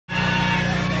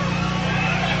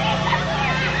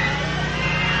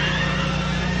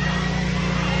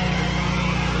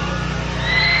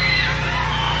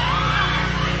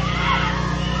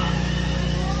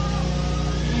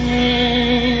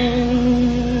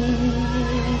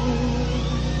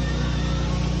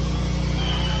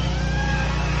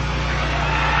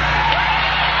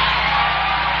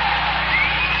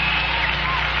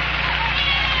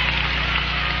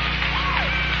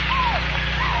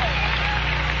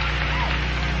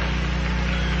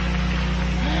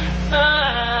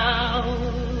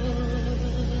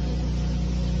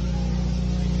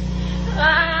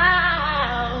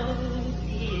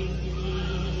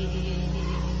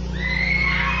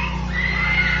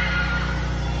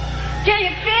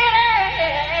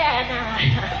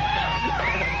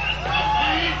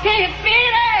Can you feel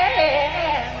it?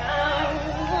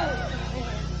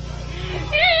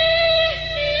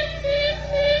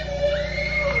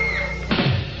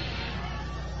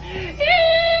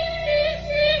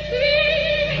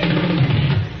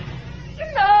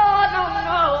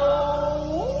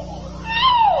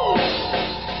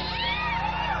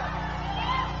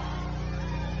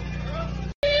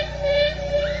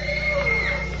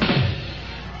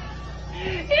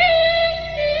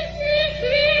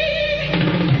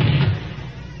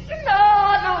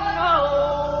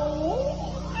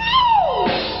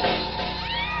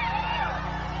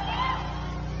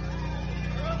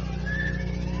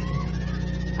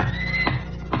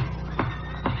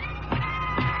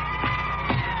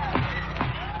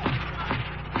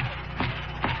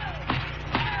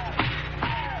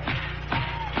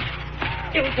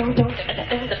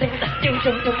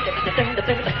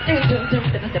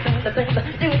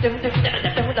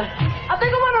 I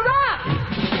think I want to rock!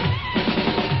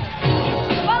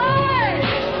 Boys!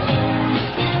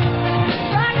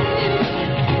 Rock it!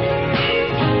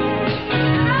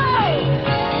 Ow!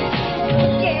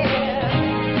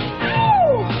 Yeah! Ow!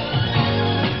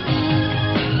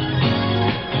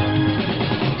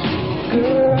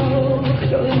 Girl,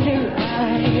 close your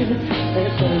eyes.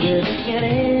 There's a little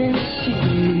getting to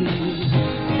you.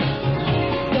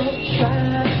 Don't try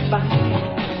to find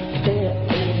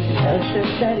nothing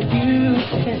that you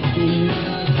can do.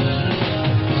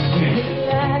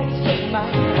 Relax your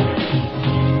mind.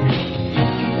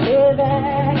 Live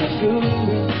like a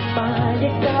groove. Fine, you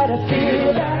gotta feel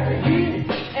that heat.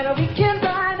 And we can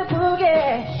find the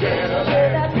boogie. Should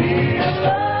that be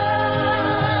alone?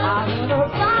 I'm gonna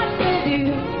rock with you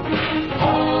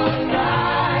all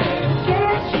night.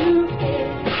 Yes, you can.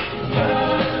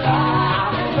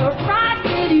 I'm gonna rock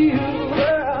with you,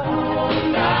 girl, all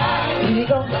night. We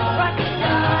gon' rock the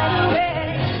night away.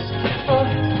 Oh,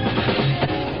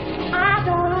 I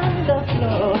don't want the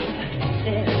floor.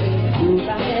 There's move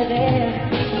right there.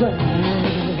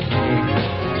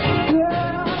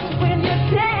 Girl, when you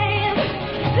dance,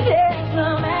 there's no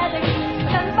magic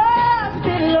and more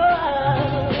than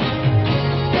love.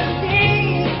 Just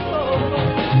people,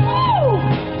 woo!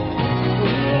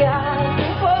 We are the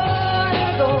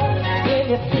water when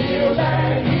you feel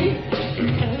that heat.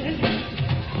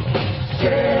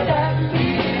 Share that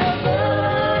feel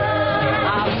love.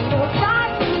 I'm gonna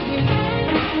rock with you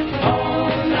all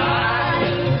night.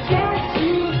 Yes,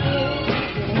 you can.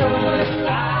 I'm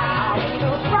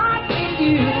gonna rock with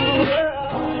you.